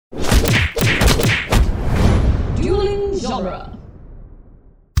genre.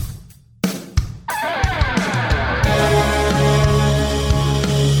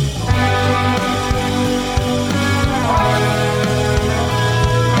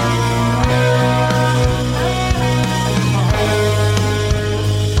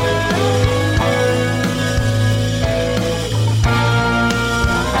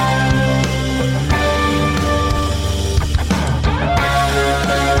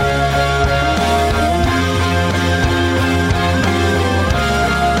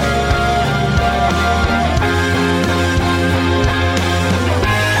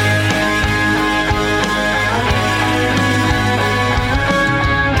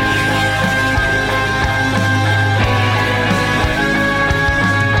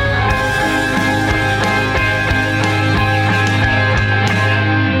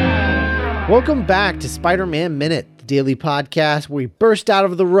 Welcome back to Spider-Man Minute, the daily podcast where we burst out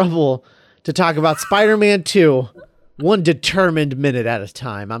of the rubble to talk about Spider-Man 2, one determined minute at a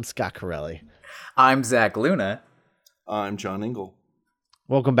time. I'm Scott Corelli. I'm Zach Luna. I'm John Engel.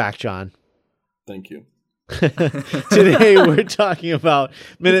 Welcome back, John. Thank you. Today we're talking about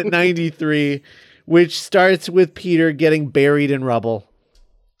minute 93, which starts with Peter getting buried in rubble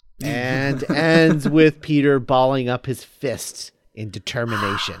and ends with Peter balling up his fists in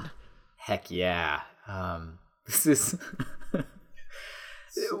determination. Heck yeah. This is...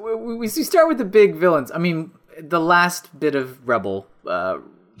 we start with the big villains. I mean, the last bit of Rebel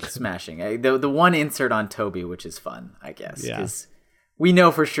smashing. The one insert on Toby, which is fun, I guess. Yeah. Because we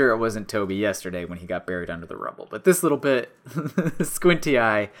know for sure it wasn't Toby yesterday when he got buried under the rubble. But this little bit, squinty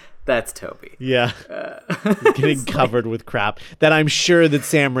eye, that's Toby. Yeah. He's getting covered with crap that I'm sure that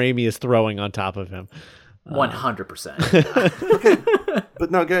Sam Raimi is throwing on top of him. 100%. Okay,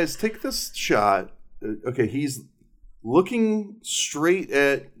 but now, guys, take this shot. Okay, he's looking straight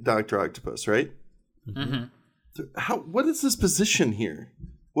at Dr. Octopus, right? Mm-hmm. What is his position here?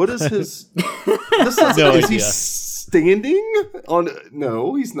 What is his... No is he idea. standing on...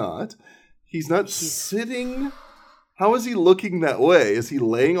 No, he's not. He's not sitting. How is he looking that way? Is he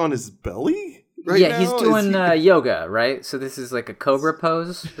laying on his belly? Right now? He's doing yoga, right? So this is like a cobra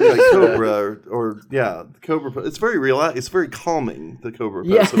pose. Like Cobra, or the Cobra pose. It's very real. It's very calming, the Cobra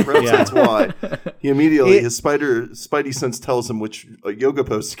pose. Yeah. So perhaps that's why he immediately his spidey sense tells him which yoga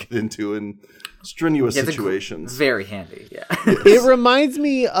pose to get into in strenuous It's situations. Very handy. Yeah. It reminds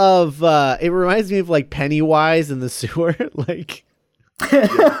me of like Pennywise in the sewer. Like,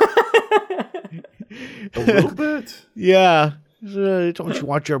 A little bit. yeah. Don't you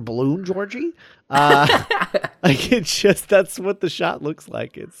want your balloon, Georgie? Like, it's just, that's what the shot looks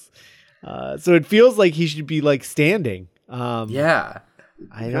like. It's so it feels like he should be like standing. Yeah.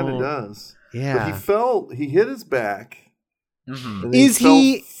 I Kind don't. of does. Yeah. But he hit his back. Mm-hmm. And Is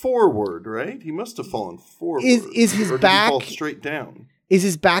he fell forward, right? He must have fallen forward. Is his or did back- he fall straight down? Is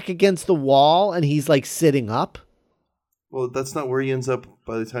his back against the wall and he's like sitting up? Well, that's not where he ends up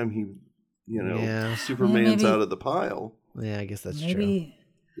by the time he, Yeah. Superman's Maybe- out of the pile. Yeah, I guess that's true. Maybe.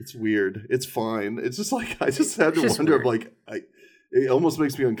 It's weird. It's fine. It's just like I just had to It's just wonder. weird. It almost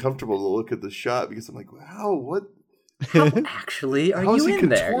makes me uncomfortable to look at the shot because I'm like, wow, what? How actually are How is you he in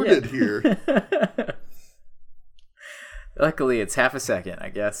there? contorted Yeah. here? Luckily, it's half a second, I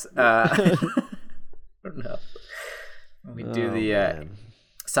guess. I don't know. We do the man.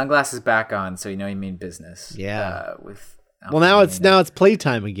 sunglasses back on, so you know you mean business. Yeah. With Well, now it's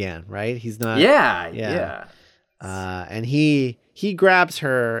playtime again, right? He's not. yeah. And he grabs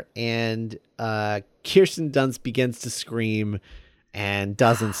her, and Kirsten Dunst begins to scream and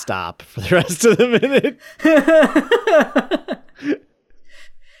doesn't stop for the rest of the minute.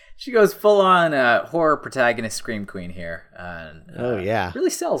 She goes full on horror protagonist scream queen here. And, Oh, yeah. really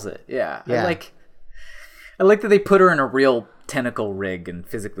sells it. Yeah. Yeah. I like that they put her in a real tentacle rig and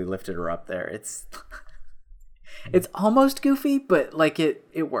physically lifted her up there. It's almost goofy, but like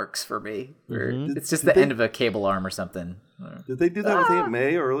it works for me. It's just the end of a cable arm or something. Did they do that with Aunt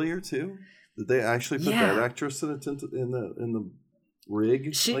May earlier too? Did they actually put Yeah. that actress in the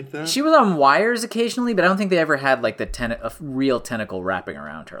rig like that? She was on wires occasionally, but I don't think they ever had like a real tentacle wrapping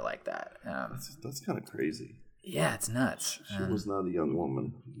around her like that. That's kind of crazy. Yeah, it's nuts. She was not a young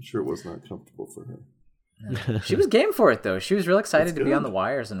woman. I'm sure it was not comfortable for her. She was game for it though. She was real excited to be good. on the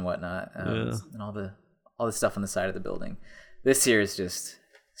wires and whatnot, and all the stuff on the side of the building. This here is just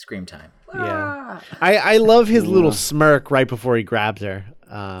scream time. Yeah. I love his little smirk right before he grabs her.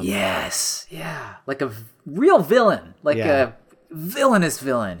 Yes, yeah, like a real villain, like Yeah. a villainous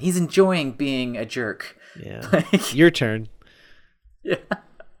villain. He's enjoying being a jerk. Yeah. Your turn. Yeah.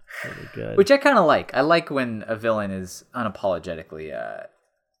 Really good. Which I kind of like. I like when a villain is unapologetically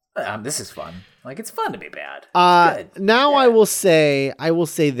This is fun. Like, it's fun to be bad. Now I will say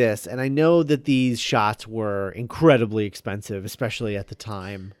this, and I know that these shots were incredibly expensive, especially at the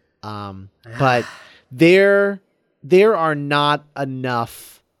time. But there are not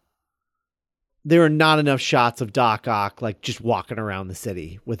enough shots of Doc Ock like just walking around the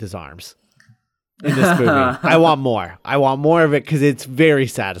city with his arms in this movie. I want more of it, because it's very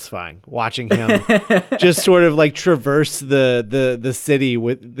satisfying watching him just sort of like traverse the city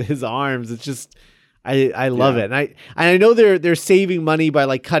with his arms. It's just I love it. And I know they're saving money by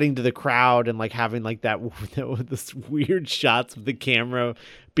like cutting to the crowd and like having like this weird shots of the camera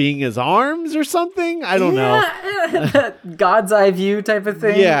being his arms or something. I don't know. God's eye view type of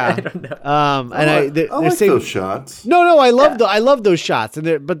thing. Yeah. I don't know. I like those shots. No, I love those shots,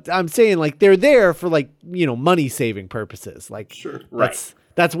 but I'm saying like they're there for like, money saving purposes. Like, Sure.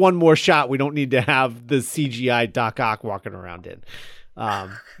 That's one more shot we don't need to have the CGI Doc Ock walking around in. I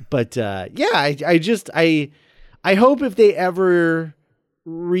hope if they ever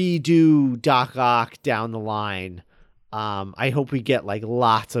redo Doc Ock down the line, I hope we get like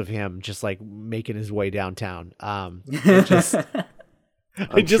lots of him just like making his way downtown. I just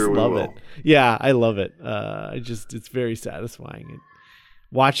love it. Yeah, I love it. It's very satisfying.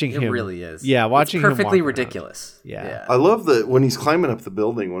 Watching him. It really is. Yeah, watching it's perfectly him ridiculous. Yeah. I love that when he's climbing up the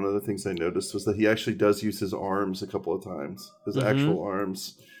building, one of the things I noticed was that he actually does use his arms a couple of times. His actual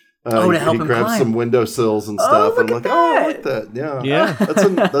arms. To help him He grabs climb. some windowsills and stuff. look I'm at like, I like that. that. Yeah. Yeah.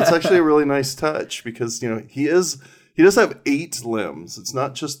 That's actually a really nice touch, because, he does have 8 limbs. It's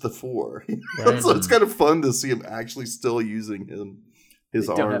not just the 4. Right. So it's kind of fun to see him actually still using his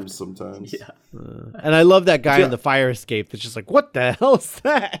arms sometimes. Yeah. And I love that guy in the fire escape that's just like, what the hell is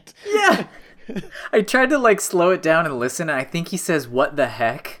that? Yeah. I tried to like slow it down and listen, and I think he says "what the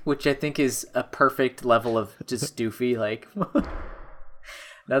heck," which I think is a perfect level of just doofy. Like,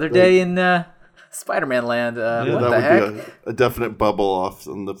 another day in Spider-Man land. What that the heck? would be a definite bubble off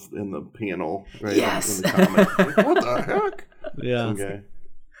in the panel, right? Yes. In the comic. Like, what the heck? Yeah. Okay.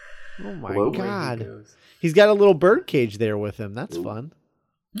 Oh my Hello? God. He's got a little bird cage there with him. That's fun.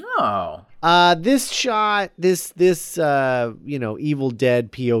 Oh. This shot, this Evil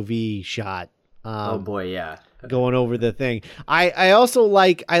Dead POV shot. Oh boy, yeah. Going over the thing. I also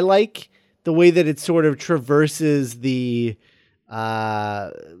like the way that it sort of traverses the I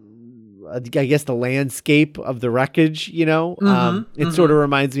guess the landscape of the wreckage, It sort of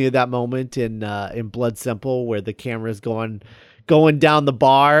reminds me of that moment in Blood Simple where the camera's going down the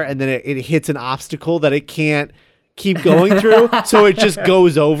bar and then it hits an obstacle that it can't keep going through, so it just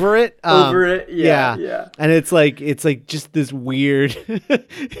goes over it. Yeah. And it's like just this weird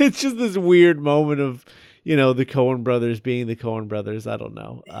it's just this weird moment of the Coen brothers being the Coen brothers. I don't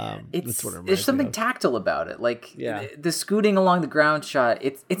know. That's what it reminds There's something me of. tactile about it. Like Yeah. the scooting along the ground shot.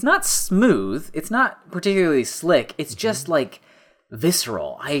 It's not smooth. It's not particularly slick. It's just like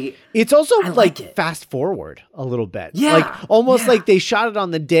visceral. It's also I like like it. fast forward a little bit. Yeah, Like almost yeah. like they shot it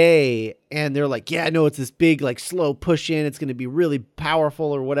on the day and they're like, yeah, no, it's this big like slow push in. It's going to be really powerful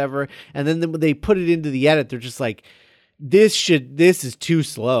or whatever. And then when they put it into the edit, they're just like, this is too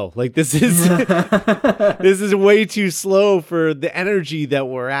slow. Like this is this is way too slow for the energy that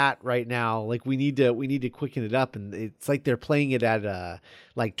we're at right now. Like we need to quicken it up. And it's like they're playing it at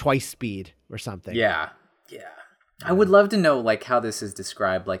like twice speed or something. Yeah. I would love to know like how this is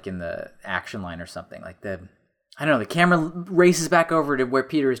described, like in the action line or something. Like the camera races back over to where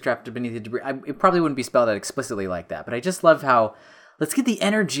Peter is trapped beneath the debris. It probably wouldn't be spelled out explicitly like that, but I just love how let's get the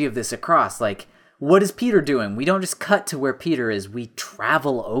energy of this across. Like, what is Peter doing? We don't just cut to where Peter is. We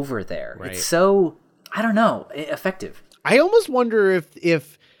travel over there. Right. It's so, I don't know, effective. I almost wonder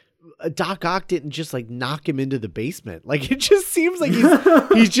if Doc Ock didn't just like knock him into the basement. Like it just seems like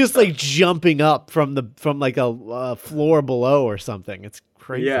he's just like jumping up from like a floor below or something. It's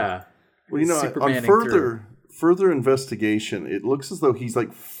crazy. Yeah. Well, on Supermaning further investigation, it looks as though he's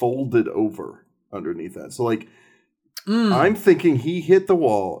like folded over underneath that. So like, I'm thinking he hit the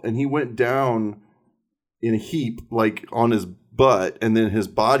wall and he went down in a heap, like on his butt, and then his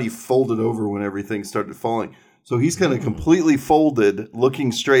body folded over when everything started falling. So he's kind of completely folded,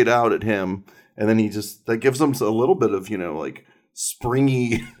 looking straight out at him, and then that gives him a little bit of, like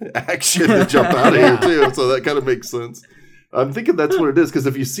springy action to jump out of here too. So that kind of makes sense. I'm thinking that's what it is, because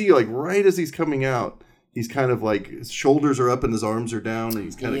if you see like right as he's coming out, he's kind of like his shoulders are up and his arms are down, and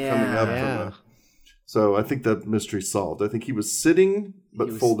he's kind of coming up. Yeah. So I think that mystery's solved. I think he was sitting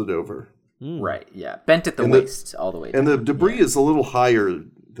but folded over. Right, yeah. Bent at the And waist all the way down. And the debris is a little higher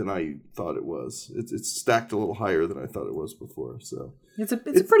than I thought it was. It's stacked a little higher than I thought it was before. So it's a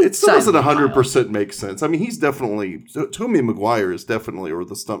pretty. It still doesn't sizable 100% make sense. I mean, he's definitely Tobey Maguire is definitely, or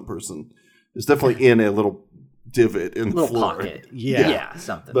the stunt person is definitely in a little divot in the little floor. pocket. Yeah.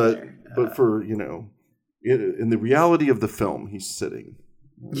 Something. But there. but for in the reality of the film, he's sitting.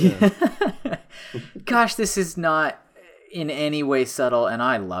 Gosh, this is not in any way subtle, and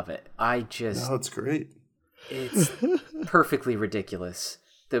I love it. No, it's great. It's perfectly ridiculous.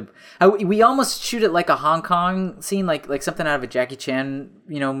 We almost shoot it like a Hong Kong scene, like something out of a Jackie Chan,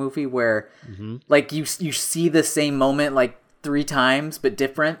 movie where like you see the same moment like 3 times but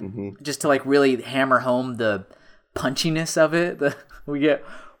different, just to like really hammer home the punchiness of it. We get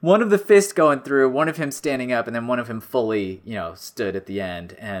one of the fist going through, one of him standing up, and then one of him fully, stood at the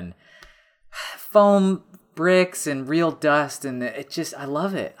end, and foam bricks and real dust, and I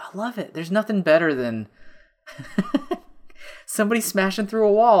love it. There's nothing better than somebody smashing through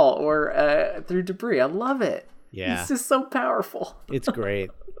a wall or through debris. I love it. Yeah, it's just so powerful. It's great.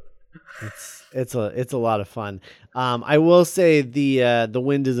 It's a lot of fun. I will say the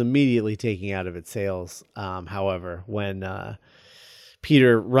wind is immediately taking out of its sails. However, when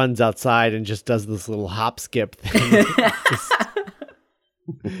Peter runs outside and just does this little hop skip thing.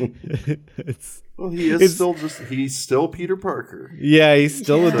 He's still Peter Parker. Yeah, he's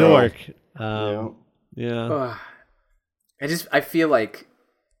still a dork. Yeah. I feel like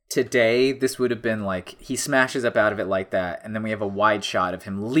today this would have been like he smashes up out of it like that, and then we have a wide shot of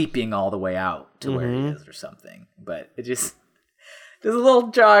him leaping all the way out to where he is or something. But it just does a little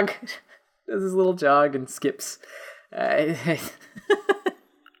jog, and skips.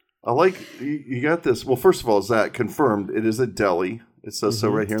 I like you got this. Well, first of all, Zach confirmed it is a deli. It says so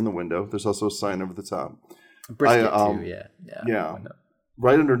right here in the window. There's also a sign over the top. Brisket too, yeah.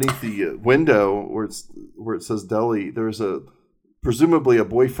 Right underneath the window where it says deli, there's presumably a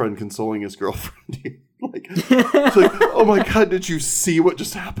boyfriend consoling his girlfriend. It's like, oh my God, did you see what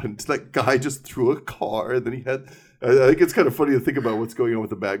just happened? That guy just threw a car, and then he had. I think it's kind of funny to think about what's going on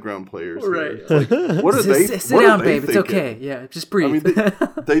with the background players. Right. Like, what are they? Sit down, babe. It's okay. Yeah, just breathe. I mean,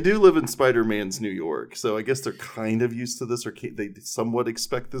 they do live in Spider-Man's New York, so I guess they're kind of used to this, or they somewhat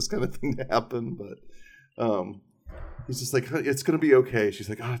expect this kind of thing to happen. But he's just like, it's going to be okay. She's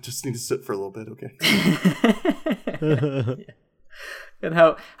like, I just need to sit for a little bit, okay? And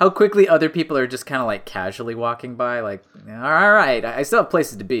how quickly other people are just kind of like casually walking by, like, all right, I still have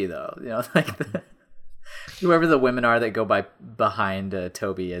places to be though. Like whoever the women are that go by behind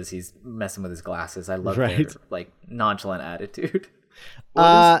Toby as he's messing with his glasses. I love their like nonchalant attitude.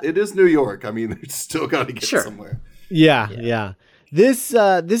 Well, it is New York. I mean, they still got to get somewhere. Yeah. This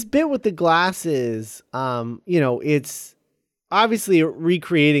bit with the glasses, it's obviously a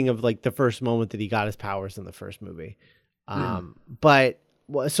recreating of like the first moment that he got his powers in the first movie. But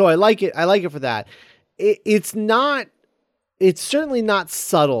so I like it. I like it for that. It's certainly not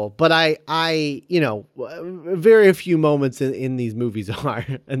subtle, but I very few moments in these movies are,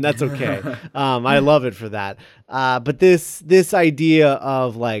 and that's okay. I love it for that. But this idea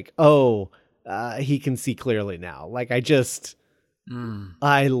of like, he can see clearly now. Like I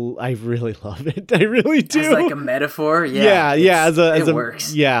really love it. I really do. As like a metaphor. Yeah. It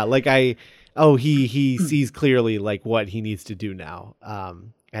works. Yeah. Like he sees clearly like what he needs to do now.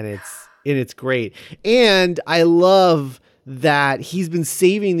 And it's great. And I love that he's been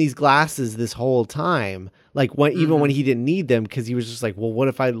saving these glasses this whole time. Like even when he didn't need them, because he was just like, well, what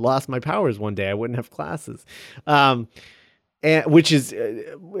if I lost my powers one day? I wouldn't have glasses. And which is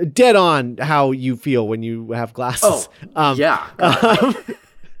dead on how you feel when you have glasses.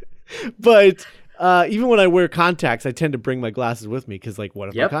 But even when I wear contacts, I tend to bring my glasses with me because, like, what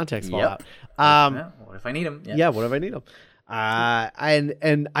if my contacts fall out? What if I need them? Yeah, what if I need them?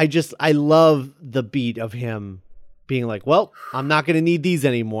 And I love the beat of him being like, well, I'm not going to need these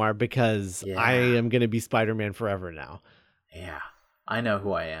anymore because I am going to be Spider-Man forever now. Yeah, I know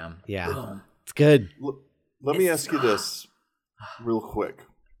who I am. Yeah, boom. It's good. Let me ask you this real quick.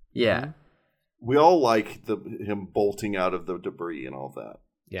 Yeah. We all like him bolting out of the debris and all that.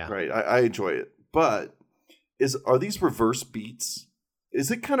 Yeah. Right. I enjoy it. But are these reverse beats? Is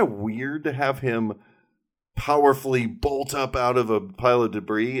it kind of weird to have him powerfully bolt up out of a pile of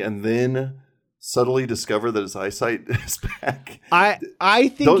debris and then subtly discover that his eyesight is back? I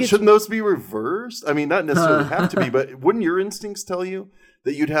think shouldn't those be reversed? I mean, not necessarily have to be, but wouldn't your instincts tell you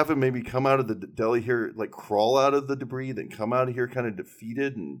that you'd have him maybe come out of the deli here, like crawl out of the debris, then come out of here kind of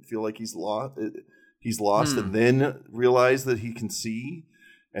defeated and feel like he's lost, and then realize that he can see,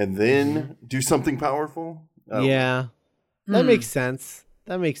 and then do something powerful? Yeah, that makes sense.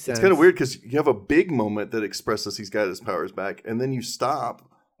 It's kind of weird because you have a big moment that expresses he's got his powers back, and then you stop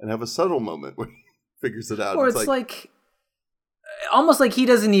and have a subtle moment where he figures it out. Or it's like almost like he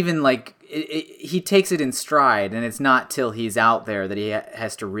doesn't even like he takes it in stride, and it's not till he's out there that he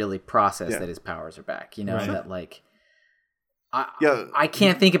has to really process that his powers are back. You know, that like I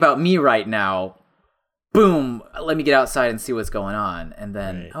can't think about me right now. Boom, let me get outside and see what's going on. And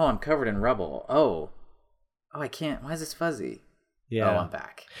then, I'm covered in rubble. Oh, I can't. Why is this fuzzy? Yeah. Oh, I'm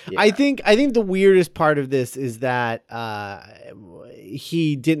back. Yeah. I think the weirdest part of this is that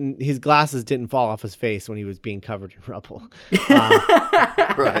his glasses didn't fall off his face when he was being covered in rubble.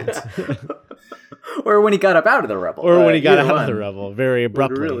 right. Or when he got up out of the rubble. Or when he got out of the rubble very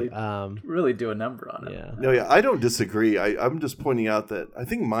abruptly. Really do a number on it. Yeah. No, I don't disagree. I'm just pointing out that I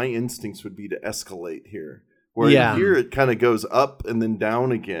think my instincts would be to escalate here. Where here it kind of goes up and then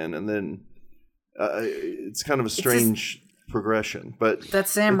down again, and then it's kind of a strange progression. But that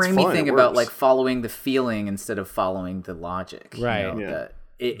Sam Raimi thing about like following the feeling instead of following the logic. Right. You know, that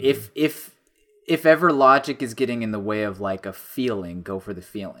if ever logic is getting in the way of like a feeling, go for the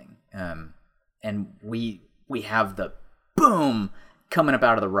feeling. And we have the boom coming up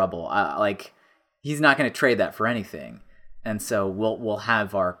out of the rubble. Like he's not going to trade that for anything, and so we'll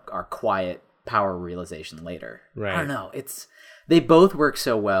have our quiet power realization later. Right. I don't know. They both work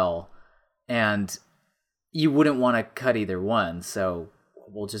so well, and you wouldn't want to cut either one. So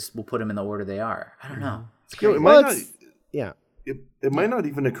we'll put them in the order they are. I don't know. It's great. It might not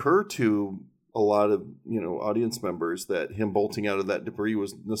even occur to a lot of audience members that him bolting out of that debris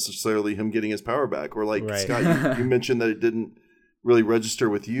was necessarily him getting his power back, or like Scott, you mentioned that it didn't really register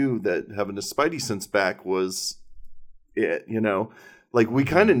with you that having a Spidey sense back was it. Like we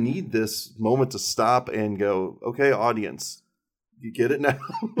kind of need this moment to stop and go, okay, audience, you get it now,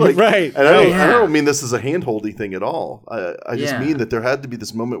 like, right? And I don't mean this as a handholdy thing at all. I just mean that there had to be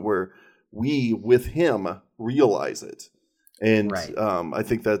this moment where we, with him, realize it. And I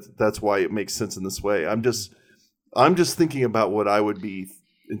think that's why it makes sense in this way. I'm just thinking about what I would be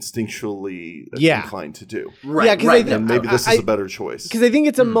instinctually inclined to do. Right. Yeah, because and maybe this is a better choice. Because I think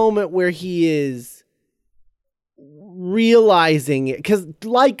it's a moment where he is realizing it. Because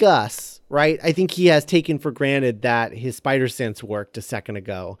like us, right? I think he has taken for granted that his spider sense worked a second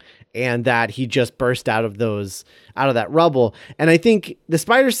ago, and that he just burst out of that rubble. And I think the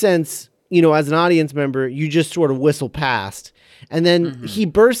spider sense, as an audience member, you just sort of whistle past. And then he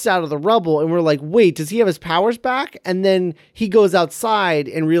bursts out of the rubble, and we're like, wait, does he have his powers back? And then he goes outside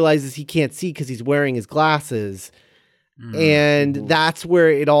and realizes he can't see because he's wearing his glasses. And that's where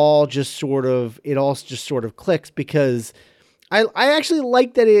it all just sort of clicks, because I actually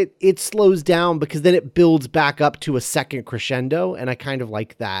like that it slows down, because then it builds back up to a second crescendo. And I kind of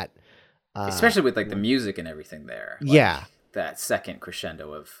like that. Especially with like the music and everything there. Like, that second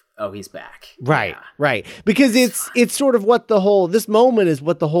crescendo of, he's back. Right, right. Because it's sort of what this moment is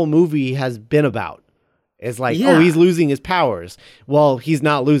what the whole movie has been about. It's like, he's losing his powers. Well, he's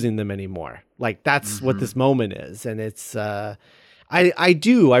not losing them anymore. Like, that's what this moment is. And it's, the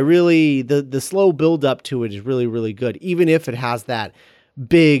slow build up to it is really, really good. Even if it has that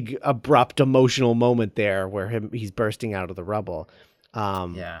big, abrupt, emotional moment there where he's bursting out of the rubble.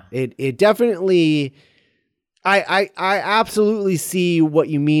 It definitely... I absolutely see what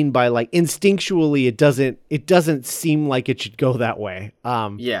you mean by like instinctually it doesn't seem like it should go that way.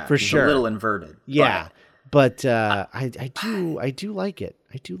 For sure. A little inverted. Yeah. But I do like it.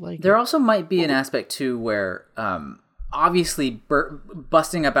 I do like it. There also might be an aspect too where obviously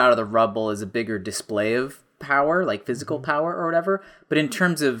busting up out of the rubble is a bigger display of power, like physical power or whatever, but in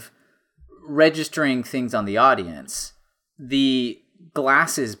terms of registering things on the audience, the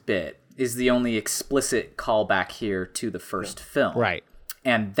glasses bit is the only explicit callback here to the first film. Right.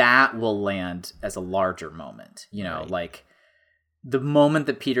 And that will land as a larger moment. Like the moment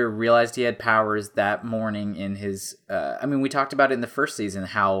that Peter realized he had powers that morning in his... we talked about it in the first season,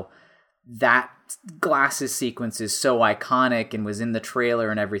 how that glasses sequence is so iconic and was in the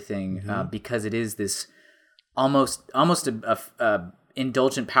trailer and everything, because it is this almost a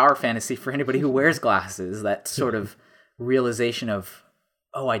indulgent power fantasy for anybody who wears glasses, that sort of realization of,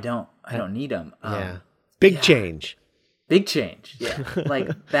 I don't need them. Big change. Yeah.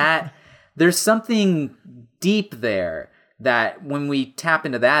 Like that. There's something deep there that when we tap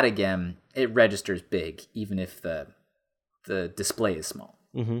into that again, it registers big, even if the display is small.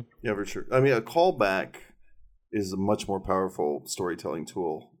 Mm-hmm. Yeah, for sure. I mean, a callback is a much more powerful storytelling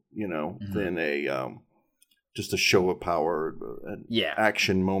tool, than just a show of power, an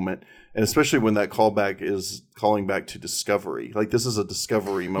action moment. And especially when that callback is calling back to discovery. Like this is a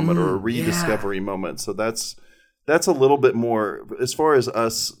discovery moment or a rediscovery moment. So that's a little bit more, as far as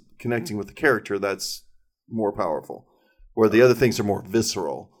us connecting with the character, that's more powerful. where the other things are more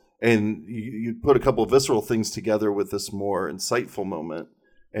visceral. And you put a couple of visceral things together with this more insightful moment,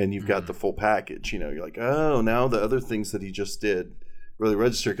 and you've got the full package. You're like, oh, now the other things that he just did really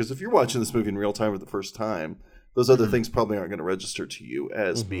register. Because if you're watching this movie in real time for the first time, those other things probably aren't going to register to you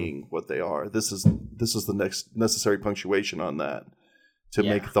as being what they are. This is the next necessary punctuation on that to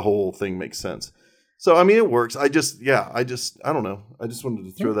make the whole thing make sense. So, I mean, it works. I don't know. I just wanted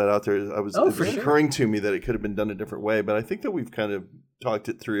to throw that out there. It was occurring to me that it could have been done a different way, but I think that we've kind of talked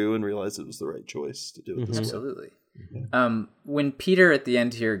it through and realized it was the right choice to do it this way. Absolutely. When Peter at the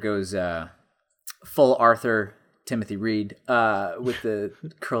end here goes full Arthur Timothy Reed with the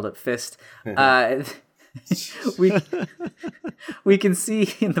curled up fist, we can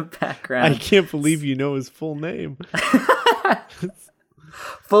see in the background. I can't believe you know his full name.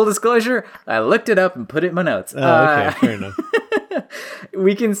 Full disclosure, I looked it up and put it in my notes. Okay, fair enough.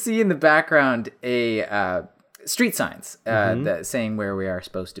 We can see in the background a street signs that saying where we are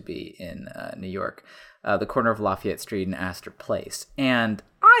supposed to be in New York, the corner of Lafayette Street and Astor Place. And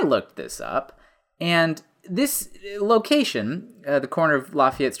I looked this up, and this location, the corner of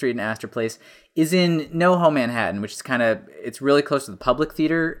Lafayette Street and Astor Place, is in NoHo, Manhattan, which is it's really close to the Public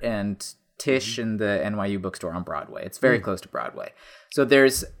Theater and Tisch and the NYU bookstore on Broadway. It's very close to Broadway. So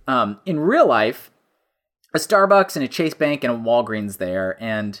there's, in real life, a Starbucks and a Chase Bank and a Walgreens there.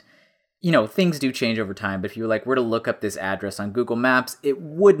 And, things do change over time. But if you were to look up this address on Google Maps, it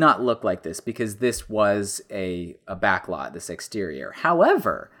would not look like this because this was a backlot, this exterior.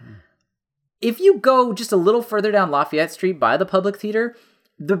 However, if you go just a little further down Lafayette Street by the Public Theater,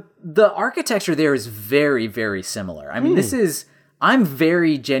 the architecture there is very, very similar. I mean, I'm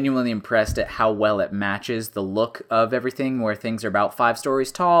very genuinely impressed at how well it matches the look of everything, where things are about 5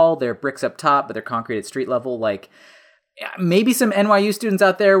 stories tall, they're bricks up top, but they're concrete at street level. Like, maybe some NYU students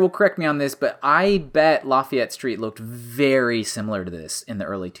out there will correct me on this, but I bet Lafayette Street looked very similar to this in the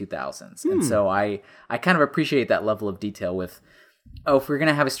early 2000s. And so I kind of appreciate that level of detail with, if we're going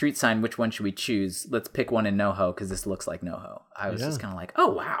to have a street sign, which one should we choose? Let's pick one in NoHo because this looks like NoHo. I was just kind of like, oh,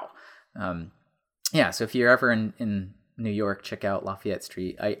 wow. So if you're ever in New York, check out Lafayette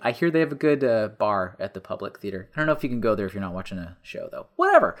Street. I hear they have a good bar at the Public Theater. I don't know if you can go there if you're not watching a show, though.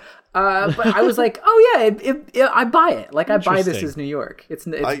 Whatever. But I was like, oh yeah, I buy it. Like, I buy this as New York. It's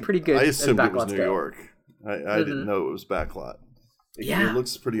pretty good. I assumed it was New York. I didn't know it was backlot. It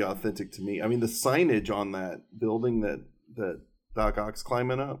looks pretty authentic to me. I mean, the signage on that building that Doc Ock's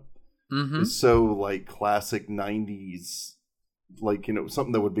climbing up is so like classic 90s. Like,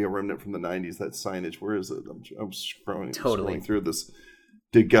 something that would be a remnant from the 90s, that signage. Where is it? I'm scrolling through this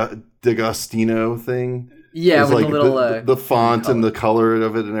D'Agostino thing. Yeah, with like the little... the font and the color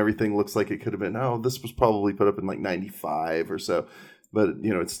of it and everything looks like it could have been, this was probably put up in like 95 or so. But,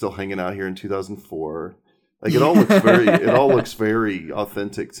 it's still hanging out here in 2004. Like, it all looks very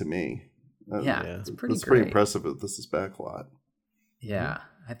authentic to me. It's pretty It's pretty impressive that this is backlot. Yeah,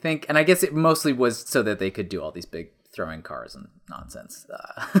 I think, and I guess it mostly was so that they could do all these big throwing cars and nonsense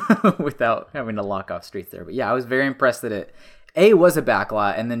without having to lock off streets there. But yeah, I was very impressed that it A, was a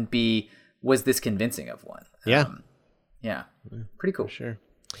backlot, and then B, was this convincing of one. Pretty cool. For sure.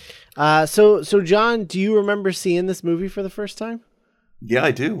 So John, do you remember seeing this movie for the first time? Yeah,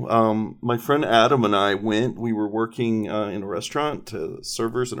 I do. My friend Adam and I went. We were working in a restaurant,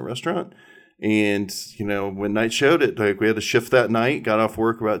 servers in a restaurant. And, when night showed it, like, we had a shift that night, got off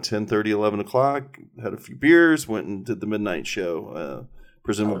work about 10:30, 11 o'clock, had a few beers, went and did the midnight show,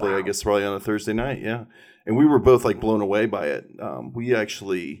 presumably, I guess, probably on a Thursday night. Yeah. And we were both like blown away by it. We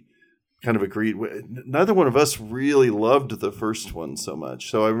actually kind of agreed. Neither one of us really loved the first one so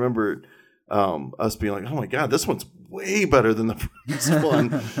much. So I remember us being like, oh my God, this one's way better than the first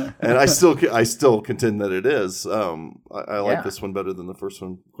one. And I still contend that it is. I like this one better than the first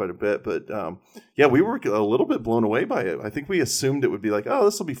one quite a bit. But we were a little bit blown away by it. I think we assumed it would be like, oh,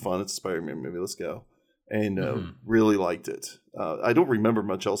 this will be fun. It's a Spider-Man movie. Let's go. And really liked it. I don't remember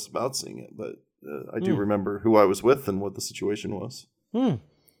much else about seeing it, but I do remember who I was with and what the situation was. Yeah.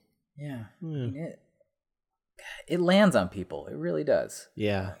 I mean, it lands on people. It really does.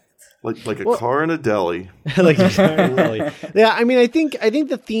 Yeah. Like a car in a deli. Like a car in a deli. Yeah, I mean, I think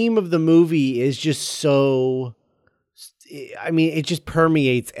the theme of the movie is just so... I mean, it just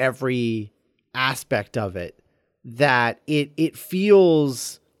permeates every aspect of it, that it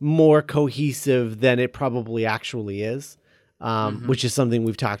feels more cohesive than it probably actually is, which is something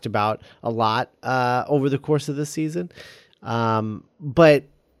we've talked about a lot over the course of this season. But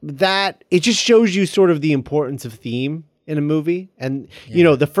that it just shows you sort of the importance of theme in a movie. And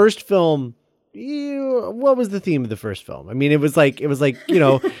the first film, what was the theme of the first film? I mean, it was like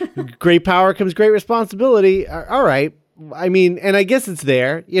great power comes great responsibility. All right, I mean, and I guess it's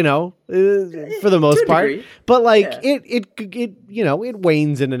there, for the most part, degree. but like it, it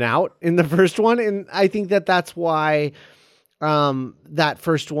wanes in and out in the first one. And I think that's why, that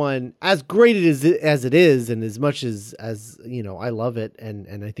first one, as great as it is, and as much as I love it,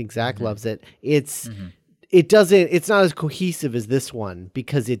 and I think Zach loves it, it's not as cohesive as this one,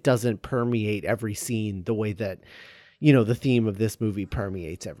 because it doesn't permeate every scene the way that, the theme of this movie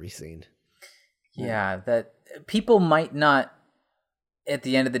permeates every scene. Yeah, that people might not, at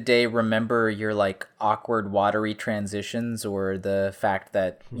the end of the day, remember your like awkward watery transitions, or the fact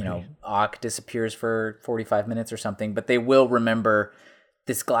that, Ock disappears for 45 minutes or something, but they will remember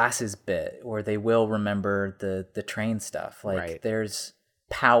this glasses bit, or they will remember the train stuff. Like there's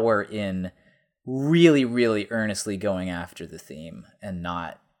power in really, really earnestly going after the theme and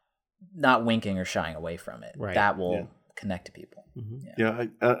not winking or shying away from it. Right. That will connect to people. Yeah,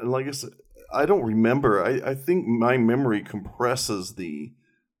 like I said, I don't remember. I think my memory compresses the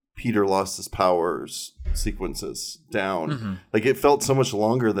Peter lost his powers sequences down. Like it felt so much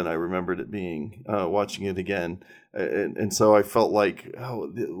longer than I remembered it being, watching it again. And so I felt like,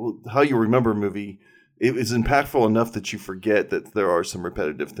 how you remember a movie, it is impactful enough that you forget that there are some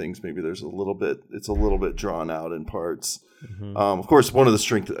repetitive things. Maybe it's a little bit drawn out in parts. Of course, one of the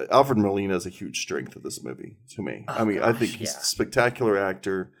strengths, Alfred Molina is a huge strength of this movie to me. Oh, I mean, I think he's a spectacular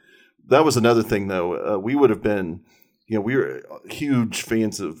actor. That was another thing, though. We would have been, we were huge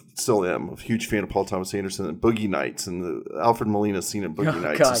fans of, still am, a huge fan of Paul Thomas Anderson and Boogie Nights, and the Alfred Molina scene in Boogie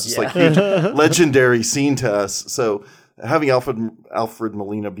Nights is just like huge, legendary scene to us. So having Alfred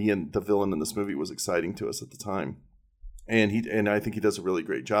Molina be the villain in this movie was exciting to us at the time, and I think he does a really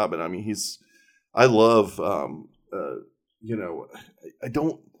great job. And I mean, I love, I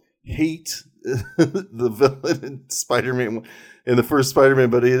don't hate the villain in Spider-Man, in the first Spider-Man,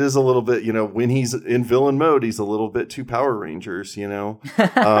 but it is a little bit, when he's in villain mode, he's a little bit too Power Rangers,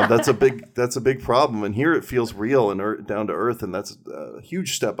 that's a big problem. And here it feels real and down to earth. And that's a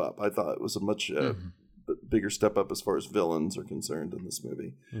huge step up. I thought it was a much bigger step up as far as villains are concerned in this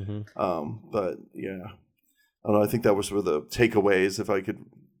movie. But yeah, I don't know. I think that was where the takeaways, if I could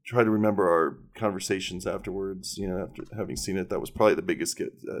try to remember our conversations afterwards, after having seen it, that was probably the biggest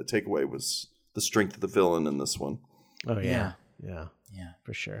takeaway, was the strength of the villain in this one. Oh yeah,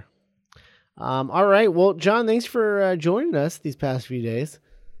 for sure. All right, well, John, thanks for joining us these past few days.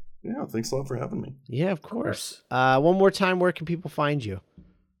 Yeah, thanks a lot for having me. Yeah, of course. One more time, where can people find you?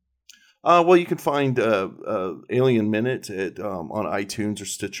 Well, you can find Alien Minute on iTunes or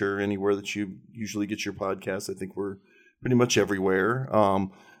Stitcher, anywhere that you usually get your podcasts. I think we're pretty much everywhere.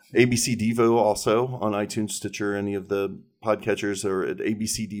 ABC Devo also on iTunes, Stitcher, any of the podcatchers, or at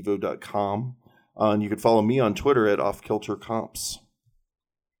abcdevo.com. And you can follow me on Twitter at OffKilterComps.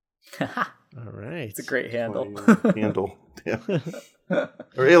 All right. It's a great handle. Handle. Yeah. Or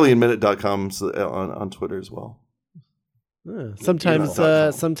alienminute.com on Twitter as well. Sometimes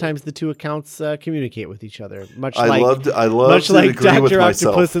the two accounts communicate with each other. I love to agree Dr. with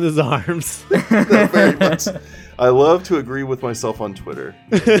myself. Octopus in his arms. Very much. I love to agree with myself on Twitter.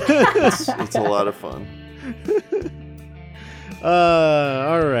 It's a lot of fun.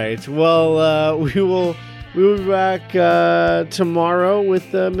 All right. Well, we will be back tomorrow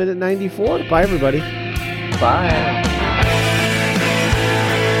with Minute 94. Bye, everybody. Bye.